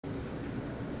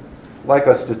I'd like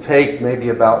us to take maybe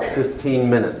about 15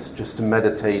 minutes just to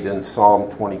meditate in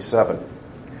Psalm 27.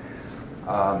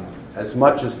 As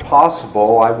much as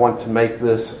possible, I want to make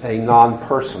this a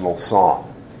non-personal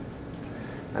psalm.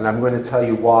 And I'm going to tell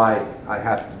you why I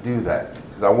have to do that,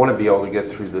 because I want to be able to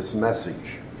get through this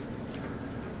message.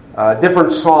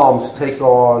 Different psalms take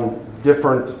on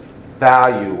different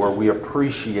value, or we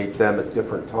appreciate them at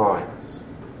different times.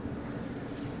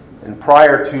 And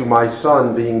prior to my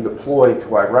son being deployed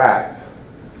to Iraq,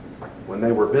 when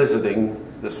they were visiting,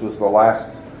 this was the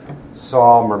last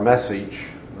psalm or message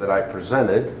that I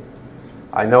presented.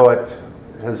 I know it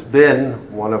has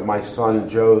been one of my son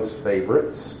Joe's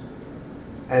favorites.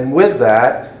 And with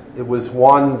that, it was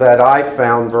one that I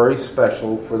found very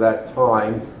special for that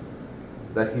time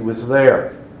that he was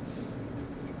there.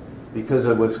 Because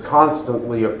it was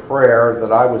constantly a prayer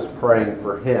that I was praying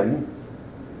for him.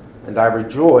 And I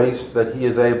rejoice that he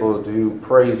is able to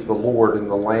praise the Lord in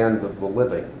the land of the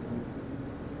living,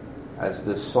 as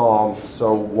this psalm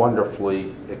so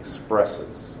wonderfully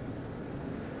expresses.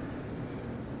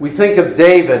 We think of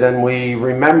David and we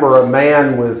remember a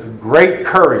man with great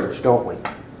courage, don't we?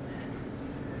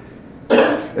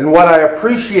 And what I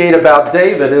appreciate about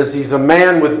David is he's a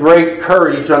man with great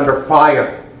courage under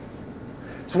fire.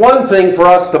 It's one thing for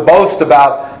us to boast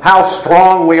about how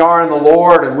strong we are in the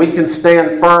Lord and we can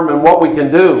stand firm in what we can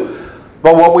do.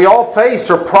 But what we all face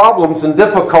are problems and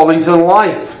difficulties in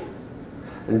life.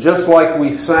 And just like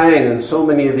we sang in so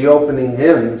many of the opening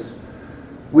hymns,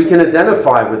 we can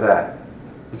identify with that.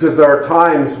 Because there are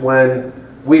times when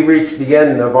we reach the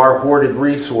end of our hoarded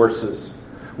resources.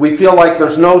 We feel like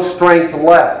there's no strength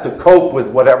left to cope with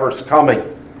whatever's coming.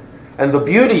 And the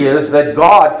beauty is that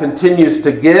God continues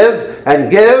to give and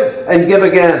give and give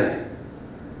again.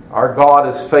 Our God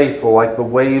is faithful like the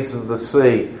waves of the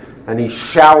sea, and he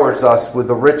showers us with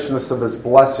the richness of his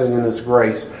blessing and his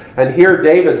grace. And here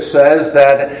David says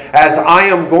that as I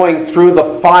am going through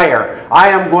the fire, I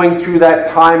am going through that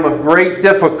time of great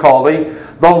difficulty,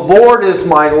 the Lord is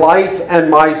my light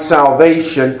and my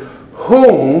salvation.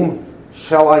 Whom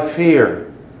shall I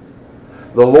fear?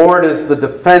 The Lord is the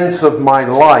defense of my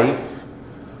life.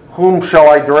 Whom shall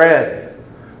I dread?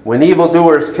 When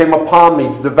evildoers came upon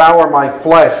me to devour my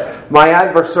flesh, my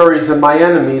adversaries and my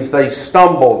enemies, they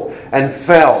stumbled and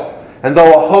fell. And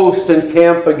though a host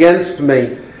encamp against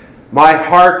me, my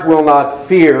heart will not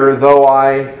fear. Though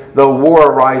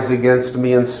war arise against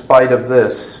me, in spite of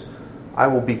this, I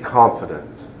will be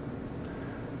confident.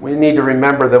 We need to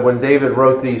remember that when David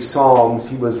wrote these psalms,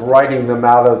 he was writing them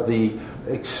out of the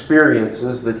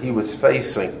experiences that he was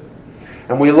facing.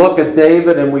 And we look at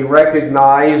David and we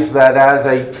recognize that as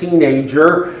a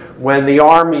teenager, when the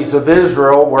armies of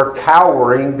Israel were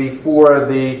cowering before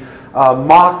the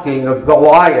mocking of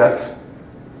Goliath,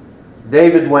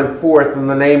 David went forth in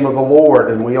the name of the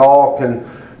Lord. And we all can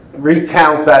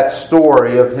recount that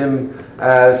story of him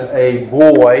as a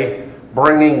boy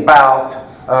bringing down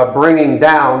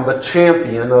the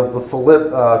champion of the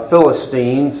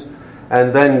Philistines,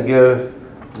 and then give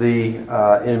the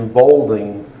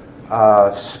emboldening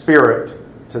spirit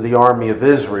to the army of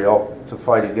Israel to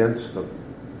fight against them.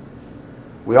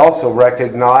 We also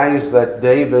recognize that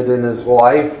David in his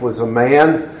life was a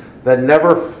man that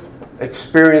never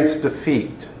experienced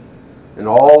defeat in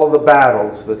all of the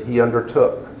battles that he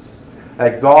undertook.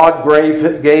 That God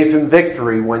gave him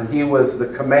victory when he was the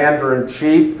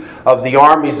commander-in-chief of the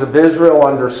armies of Israel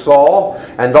under Saul,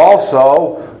 and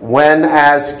also when,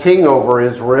 as king over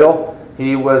Israel,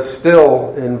 he was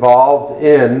still involved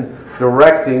in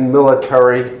directing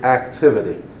military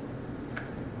activity.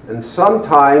 And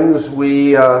sometimes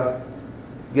we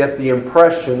get the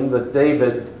impression that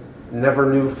David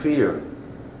never knew fear,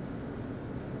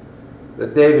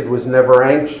 that David was never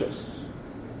anxious,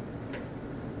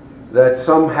 that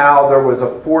somehow there was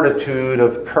a fortitude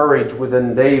of courage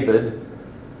within David,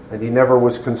 and he never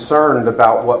was concerned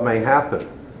about what may happen.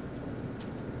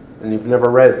 And you've never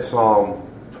read Psalm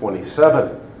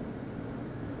 27.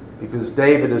 Because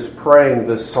David is praying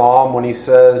this psalm when he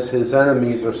says his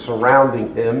enemies are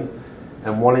surrounding him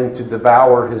and wanting to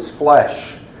devour his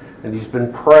flesh. And he's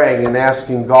been praying and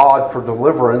asking God for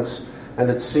deliverance, and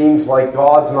it seems like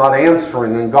God's not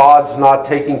answering and God's not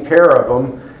taking care of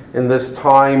him in this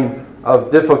time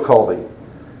of difficulty.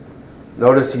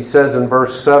 Notice he says in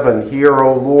verse 7, "Hear,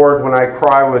 O Lord, when I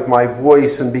cry with my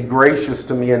voice, and be gracious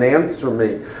to me and answer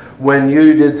me. When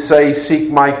you did say,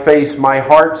 seek my face, my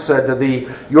heart said to thee,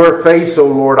 your face, O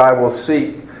Lord, I will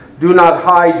seek. Do not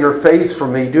hide your face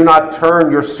from me. Do not turn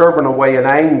your servant away in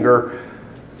anger.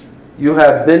 You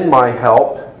have been my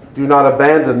help. Do not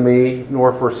abandon me,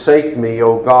 nor forsake me,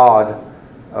 O God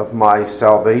of my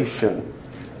salvation."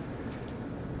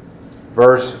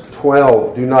 Verse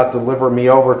 12, do not deliver me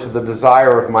over to the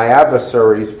desire of my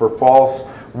adversaries, for false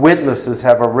witnesses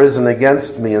have arisen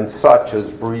against me, and such as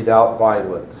breathe out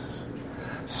violence.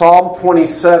 Psalm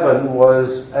 27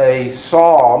 was a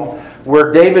psalm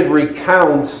where David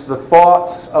recounts the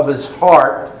thoughts of his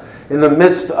heart in the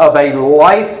midst of a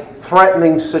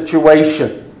life-threatening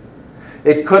situation.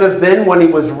 It could have been when he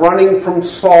was running from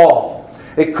Saul.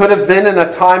 It could have been in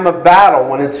a time of battle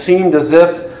when it seemed as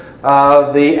if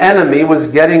the enemy was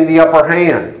getting the upper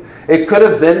hand. It could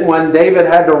have been when David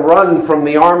had to run from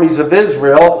the armies of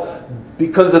Israel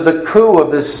because of the coup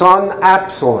of his son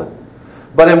Absalom.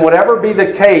 But in whatever be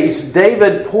the case,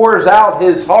 David pours out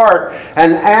his heart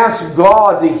and asks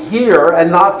God to hear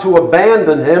and not to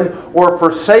abandon him or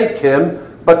forsake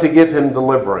him, but to give him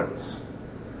deliverance.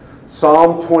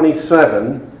 Psalm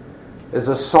 27 is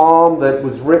a psalm that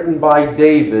was written by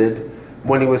David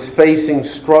when he was facing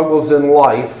struggles in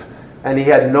life and he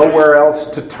had nowhere else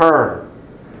to turn,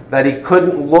 that he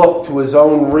couldn't look to his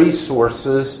own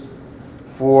resources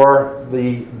for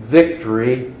the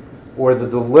victory or the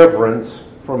deliverance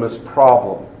from his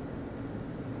problem.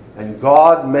 And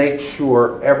God makes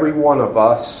sure every one of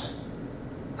us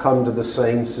come to the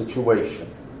same situation.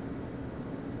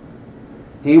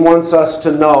 He wants us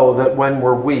to know that when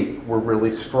we're weak, we're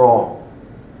really strong.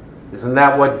 Isn't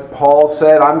that what Paul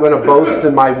said? I'm going to boast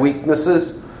in my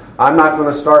weaknesses. I'm not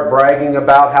going to start bragging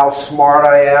about how smart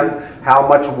I am, how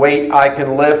much weight I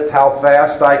can lift, how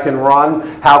fast I can run,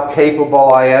 how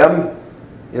capable I am.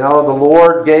 You know, the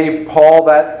Lord gave Paul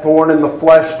that thorn in the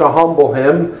flesh to humble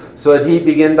him so that he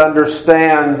began to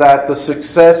understand that the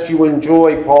success you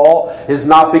enjoy, Paul, is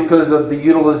not because of the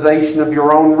utilization of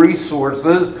your own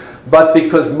resources, but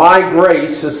because my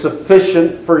grace is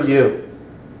sufficient for you.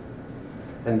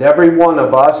 And every one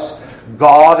of us,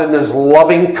 God in His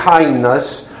loving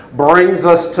kindness brings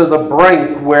us to the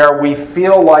brink where we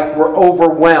feel like we're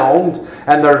overwhelmed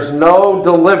and there's no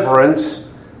deliverance,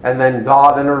 and then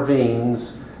God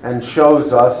intervenes and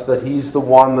shows us that He's the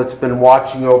one that's been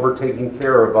watching over, taking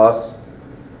care of us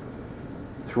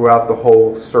throughout the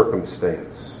whole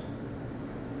circumstance.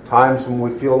 Times when we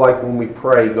feel like when we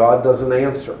pray, God doesn't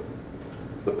answer.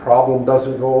 The problem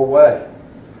doesn't go away.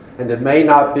 And it may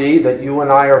not be that you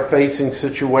and I are facing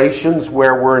situations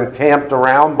where we're encamped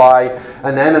around by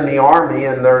an enemy army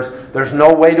and there's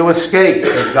no way to escape.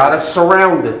 They've got us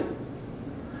surrounded.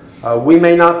 We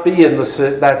may not be in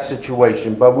that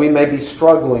situation, but we may be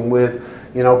struggling with,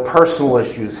 personal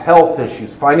issues, health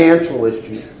issues, financial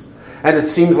issues. And it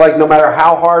seems like no matter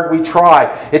how hard we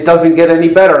try, it doesn't get any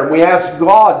better. And we ask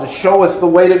God to show us the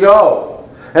way to go.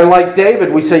 And like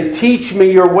David, we say, teach me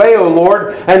your way, O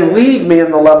Lord, and lead me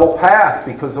in the level path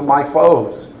because of my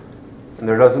foes. And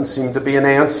there doesn't seem to be an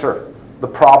answer. The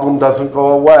problem doesn't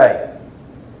go away.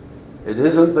 It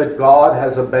isn't that God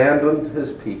has abandoned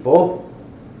His people.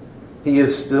 He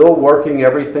is still working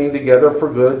everything together for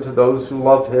good to those who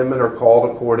love Him and are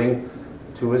called according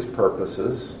to His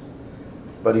purposes.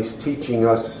 But He's teaching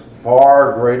us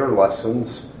far greater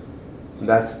lessons. And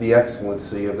that's the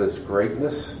excellency of His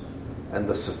greatness and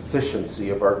the sufficiency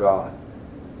of our God.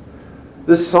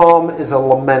 This psalm is a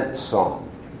lament psalm.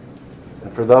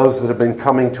 And for those that have been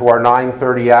coming to our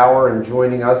 9:30 hour and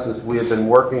joining us as we have been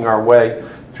working our way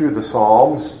through the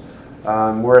Psalms,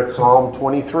 we're at Psalm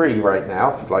 23 right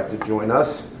now, if you'd like to join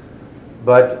us.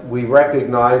 But we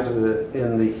recognize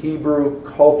in the Hebrew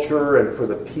culture and for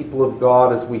the people of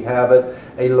God as we have it,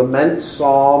 a lament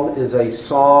psalm is a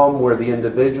psalm where the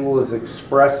individual is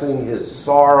expressing his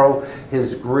sorrow,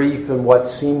 his grief, and what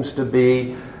seems to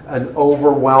be an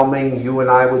overwhelming, you and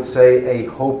I would say, a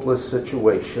hopeless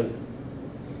situation.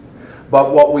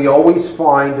 But what we always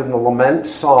find in the lament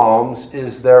psalms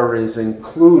is there is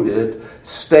included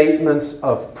statements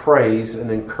of praise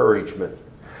and encouragement.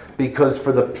 Because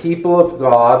for the people of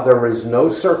God, there is no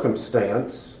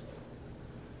circumstance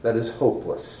that is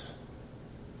hopeless.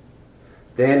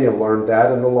 Daniel learned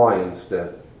that in the lion's den.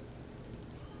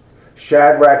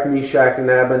 Shadrach, Meshach, and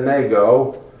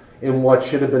Abednego in what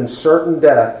should have been certain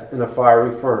death in a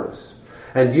fiery furnace.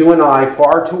 And you and I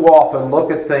far too often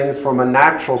look at things from a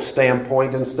natural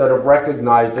standpoint instead of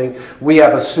recognizing we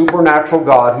have a supernatural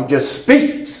God who just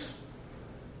speaks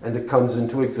and it comes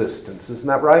into existence. Isn't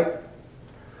that right?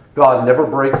 God never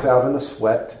breaks out in a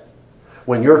sweat.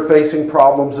 When you're facing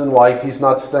problems in life, He's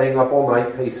not staying up all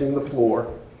night pacing the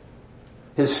floor.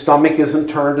 His stomach isn't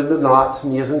turned into knots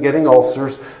and he isn't getting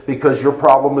ulcers because your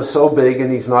problem is so big and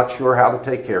He's not sure how to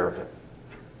take care of it.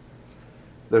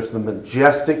 There's the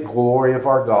majestic glory of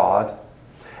our God,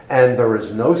 and there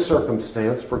is no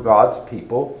circumstance for God's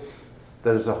people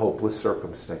that is a hopeless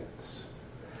circumstance.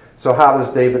 So how does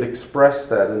David express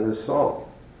that in this psalm?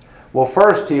 Well,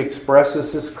 first he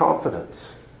expresses his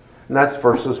confidence. And that's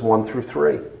verses 1 through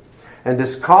 3. And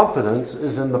his confidence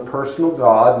is in the personal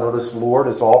God. Notice Lord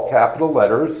is all capital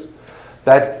letters.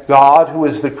 That God who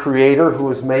is the Creator, who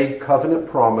has made covenant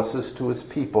promises to His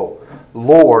people.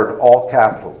 Lord, all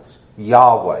capitals.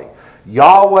 Yahweh.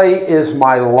 Yahweh is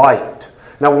my light.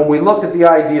 Now when we look at the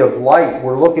idea of light,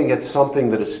 we're looking at something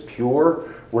that is pure.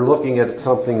 We're looking at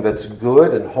something that's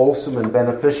good and wholesome and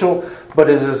beneficial. But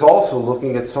it is also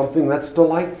looking at something that's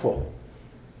delightful.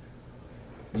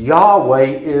 Yahweh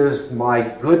is my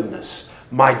goodness,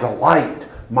 my delight,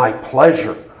 my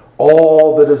pleasure,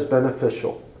 all that is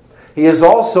beneficial. He is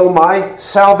also my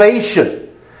salvation.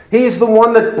 He's the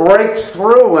one that breaks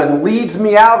through and leads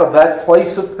me out of that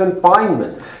place of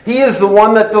confinement. He is the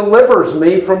one that delivers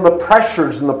me from the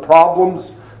pressures and the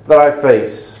problems that I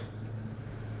face.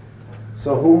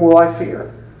 So whom will I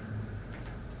fear?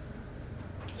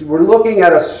 See, we're looking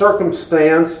at a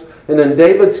circumstance, and in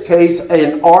David's case,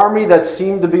 an army that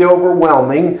seemed to be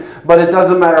overwhelming, but it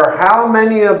doesn't matter how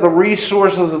many of the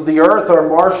resources of the earth are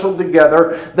marshaled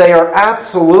together, they are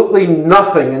absolutely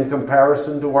nothing in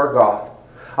comparison to our God.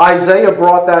 Isaiah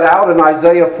brought that out in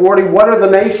Isaiah 40. What are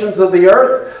the nations of the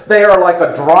earth? They are like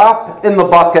a drop in the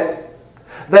bucket.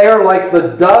 They are like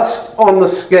the dust on the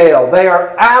scale. They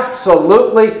are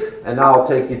absolutely, and I'll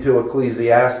take you to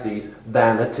Ecclesiastes,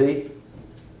 vanity.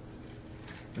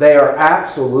 They are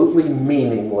absolutely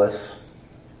meaningless.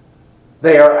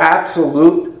 They are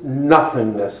absolute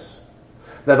nothingness.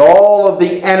 That all of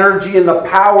the energy and the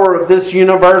power of this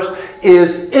universe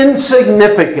is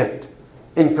insignificant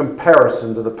in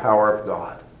comparison to the power of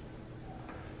God.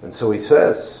 And so he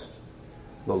says,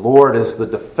 the Lord is the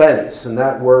defense. And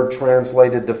that word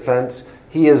translated defense,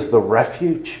 He is the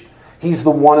refuge. He's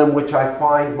the one in which I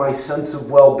find my sense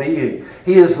of well-being.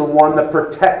 He is the one that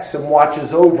protects and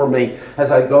watches over me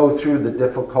as I go through the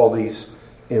difficulties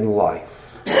in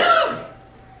life.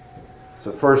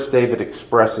 So first David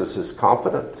expresses his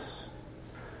confidence.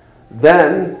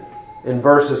 Then, in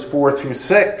verses 4 through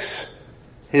 6,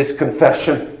 his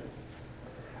confession.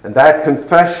 And that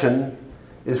confession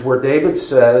is where David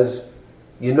says,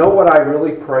 you know what I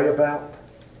really pray about?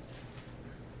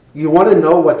 You want to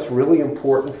know what's really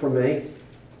important for me?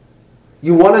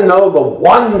 You want to know the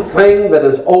one thing that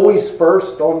is always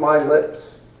first on my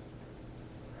lips?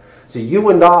 See, you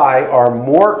and I are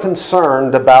more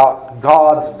concerned about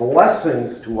God's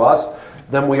blessings to us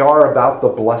than we are about the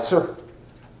blesser.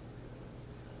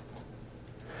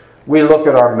 We look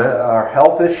at our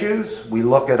health issues, we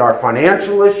look at our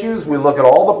financial issues, we look at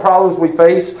all the problems we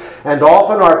face, and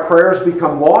often our prayers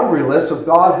become laundry lists of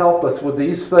God help us with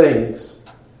these things.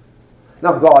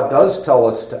 Now, God does tell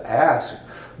us to ask,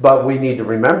 but we need to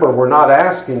remember we're not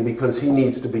asking because He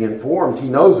needs to be informed. He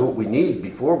knows what we need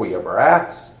before we ever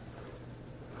ask.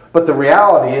 But the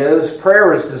reality is,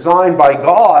 prayer is designed by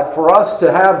God for us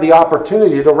to have the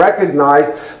opportunity to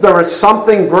recognize there is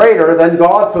something greater than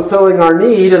God fulfilling our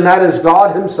need, and that is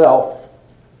God Himself.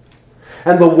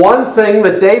 And the one thing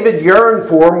that David yearned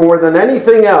for more than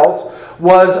anything else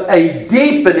was a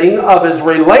deepening of his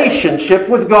relationship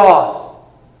with God.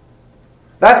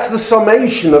 That's the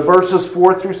summation of verses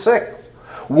 4 through 6.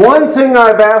 One thing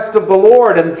I've asked of the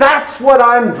Lord, and that's what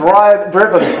I'm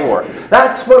driven for.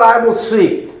 That's what I will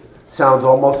seek. Sounds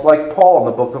almost like Paul in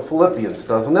the book of Philippians,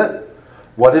 doesn't it?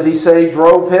 What did he say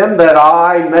drove him? That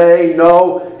I may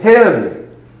know Him.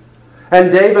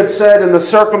 And David said, in the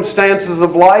circumstances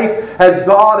of life, as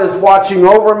God is watching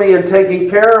over me and taking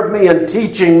care of me and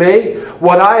teaching me,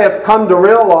 what I have come to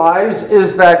realize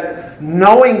is that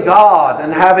knowing God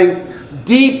and having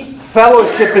deep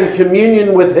fellowship and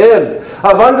communion with Him,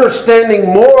 of understanding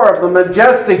more of the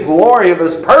majestic glory of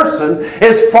His person,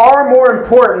 is far more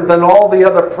important than all the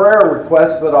other prayer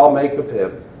requests that I'll make of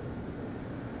Him.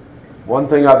 One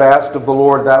thing I've asked of the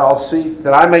Lord, that I'll seek,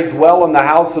 that I may dwell in the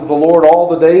house of the Lord all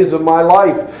the days of my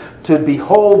life, to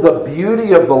behold the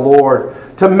beauty of the Lord,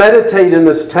 to meditate in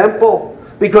His temple,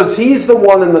 because He's the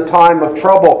one in the time of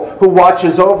trouble who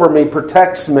watches over me,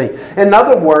 protects me. In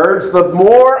other words, the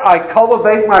more I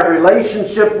cultivate my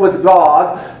relationship with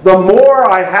God, the more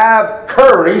I have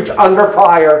courage under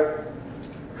fire.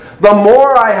 The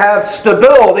more I have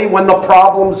stability when the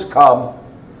problems come.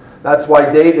 That's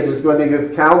why David is going to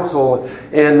give counsel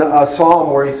in a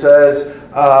psalm where he says,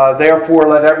 therefore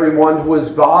let everyone who is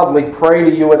godly pray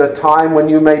to you at a time when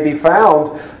you may be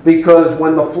found, because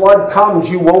when the flood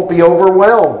comes you won't be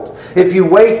overwhelmed. If you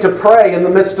wait to pray in the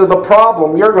midst of the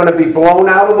problem, you're going to be blown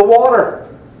out of the water.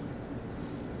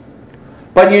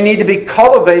 But you need to be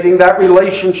cultivating that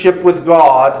relationship with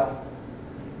God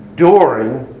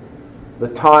during the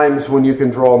times when you can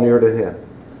draw near to Him.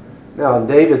 Now, in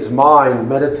David's mind,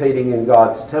 meditating in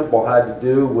God's temple had to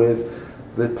do with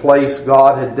the place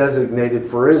God had designated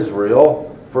for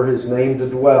Israel for His name to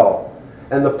dwell.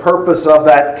 And the purpose of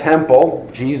that temple,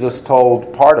 Jesus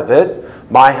told part of it,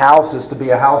 my house is to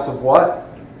be a house of what?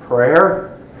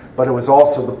 Prayer. But it was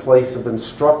also the place of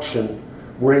instruction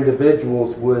where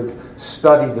individuals would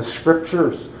study the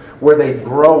Scriptures, where they'd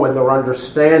grow in their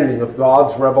understanding of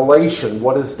God's revelation.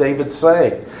 What is David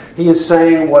saying? He is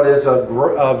saying what is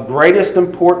of greatest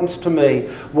importance to me,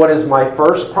 what is my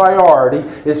first priority,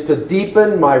 is to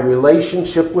deepen my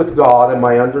relationship with God and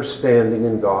my understanding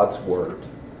in God's Word.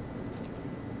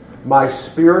 My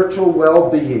spiritual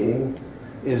well-being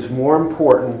is more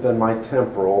important than my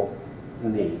temporal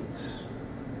needs.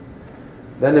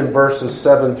 Then in verses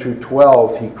 7 through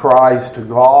 12, he cries to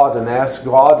God and asks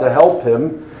God to help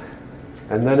him.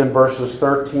 And then in verses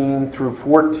 13 through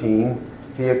 14,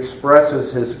 he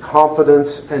expresses his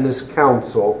confidence and his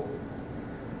counsel.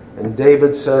 And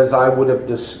David says, I would have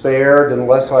despaired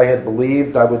unless I had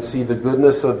believed I would see the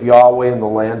goodness of Yahweh in the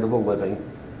land of the living.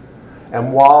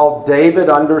 And while David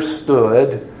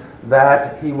understood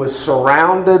that he was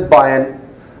surrounded by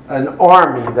an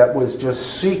army that was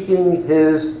just seeking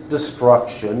his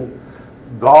destruction,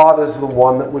 God is the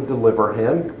one that would deliver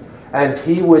him. And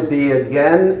he would be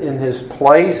again in his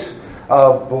place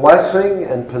of blessing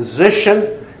and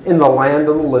position in the land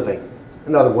of the living.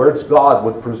 In other words, God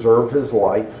would preserve his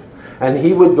life. And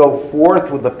he would go forth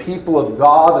with the people of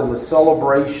God in the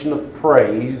celebration of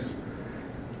praise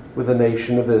with the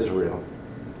nation of Israel.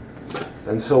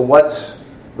 And so what's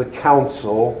the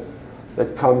counsel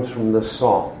that comes from this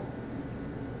psalm?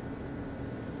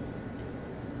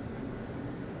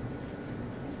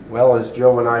 Well, as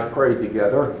Joe and I prayed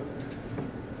together,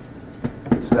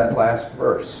 it's that last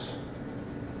verse.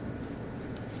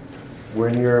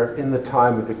 When you're in the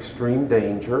time of extreme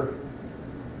danger,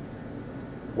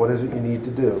 what is it you need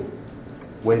to do?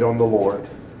 Wait on the Lord.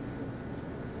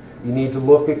 You need to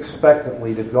look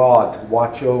expectantly to God to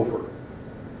watch over,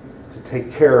 to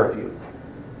take care of you,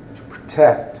 to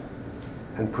protect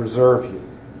and preserve you.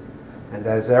 And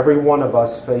as every one of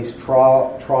us face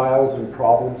trials and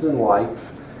problems in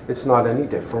life, it's not any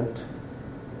different.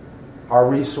 Our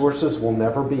resources will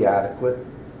never be adequate.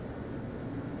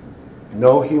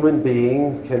 No human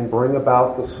being can bring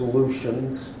about the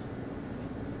solutions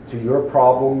to your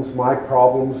problems, my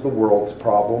problems, the world's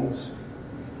problems.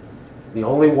 The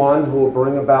only one who will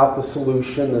bring about the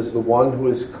solution is the one who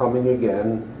is coming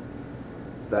again.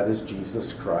 That is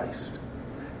Jesus Christ.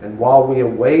 And while we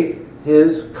await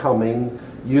his coming,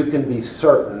 you can be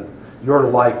certain your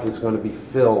life is going to be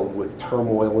filled with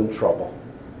turmoil and trouble.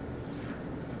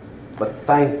 But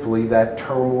thankfully, that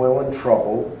turmoil and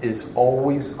trouble is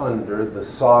always under the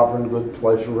sovereign good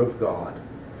pleasure of God.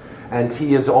 And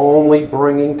he is only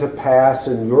bringing to pass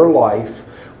in your life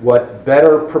what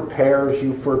better prepares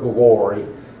you for glory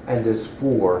and is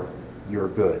for your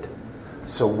good.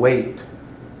 So wait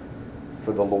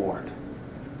for the Lord.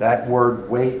 That word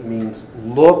wait means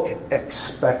look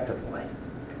expectantly.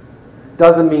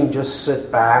 Doesn't mean just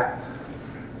sit back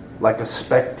like a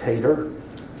spectator.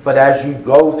 But as you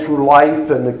go through life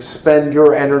and expend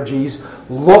your energies,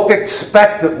 look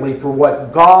expectantly for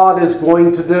what God is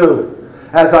going to do.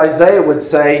 As Isaiah would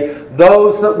say,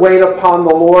 those that wait upon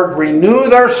the Lord renew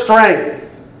their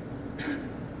strength.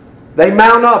 They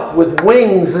mount up with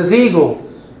wings as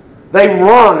eagles. They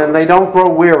run and they don't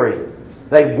grow weary.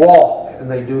 They walk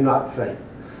and they do not faint.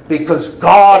 Because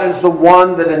God is the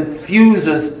one that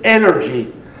infuses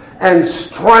energy and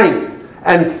strength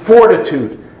and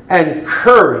fortitude and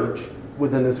courage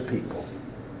within his people.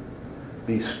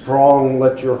 Be strong,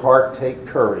 let your heart take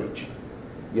courage.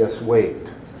 Yes,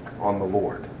 wait on the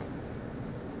Lord.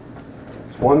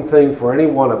 It's one thing for any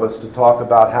one of us to talk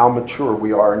about how mature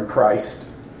we are in Christ.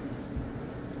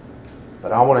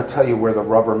 But I want to tell you where the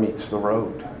rubber meets the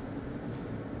road.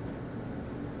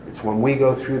 It's when we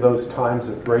go through those times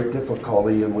of great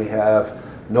difficulty and we have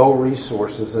no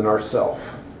resources in ourselves.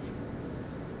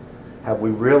 Have we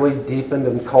really deepened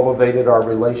and cultivated our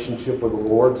relationship with the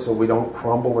Lord so we don't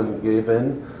crumble and give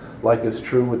in like is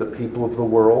true with the people of the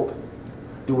world?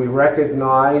 Do we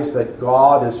recognize that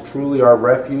God is truly our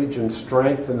refuge and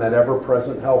strength and that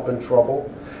ever-present help in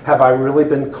trouble? Have I really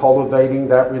been cultivating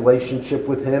that relationship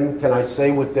with him? Can I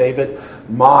say with David,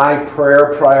 my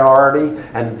prayer priority,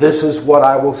 and this is what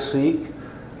I will seek?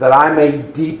 that I may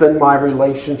deepen my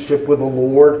relationship with the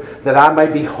Lord, that I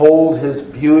may behold His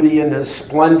beauty and His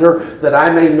splendor, that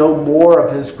I may know more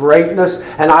of His greatness,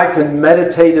 and I can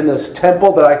meditate in His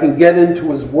temple, that I can get into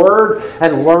His Word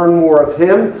and learn more of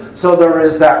Him. So there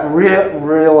is that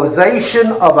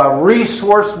realization of a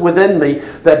resource within me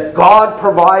that God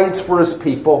provides for His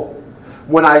people.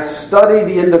 When I study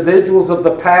the individuals of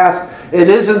the past, it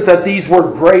isn't that these were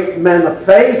great men of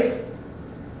faith.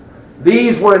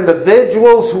 These were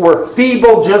individuals who were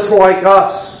feeble just like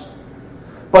us.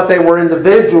 But they were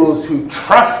individuals who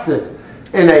trusted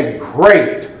in a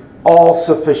great,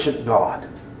 all-sufficient God,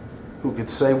 who could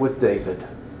say with David,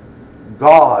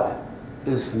 God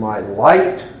is my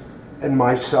light and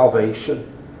my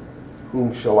salvation.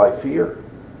 Whom shall I fear?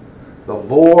 The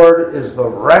Lord is the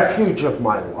refuge of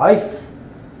my life.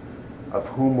 Of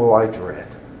whom will I dread?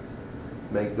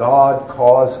 May God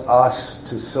cause us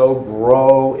to so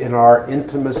grow in our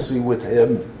intimacy with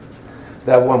Him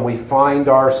that when we find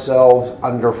ourselves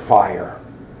under fire,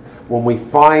 when we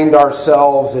find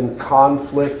ourselves in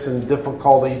conflicts and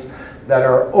difficulties that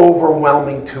are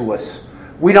overwhelming to us,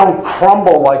 we don't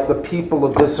crumble like the people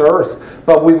of this earth,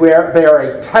 but we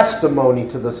bear a testimony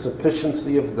to the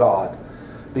sufficiency of God,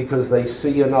 because they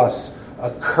see in us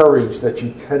a courage that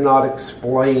you cannot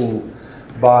explain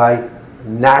by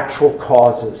natural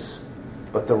causes,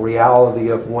 but the reality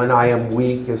of when I am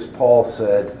weak, as Paul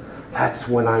said, that's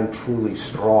when I'm truly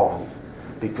strong,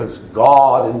 because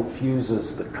God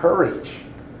infuses the courage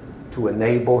to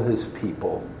enable His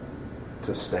people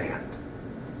to stand.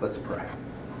 Let's pray.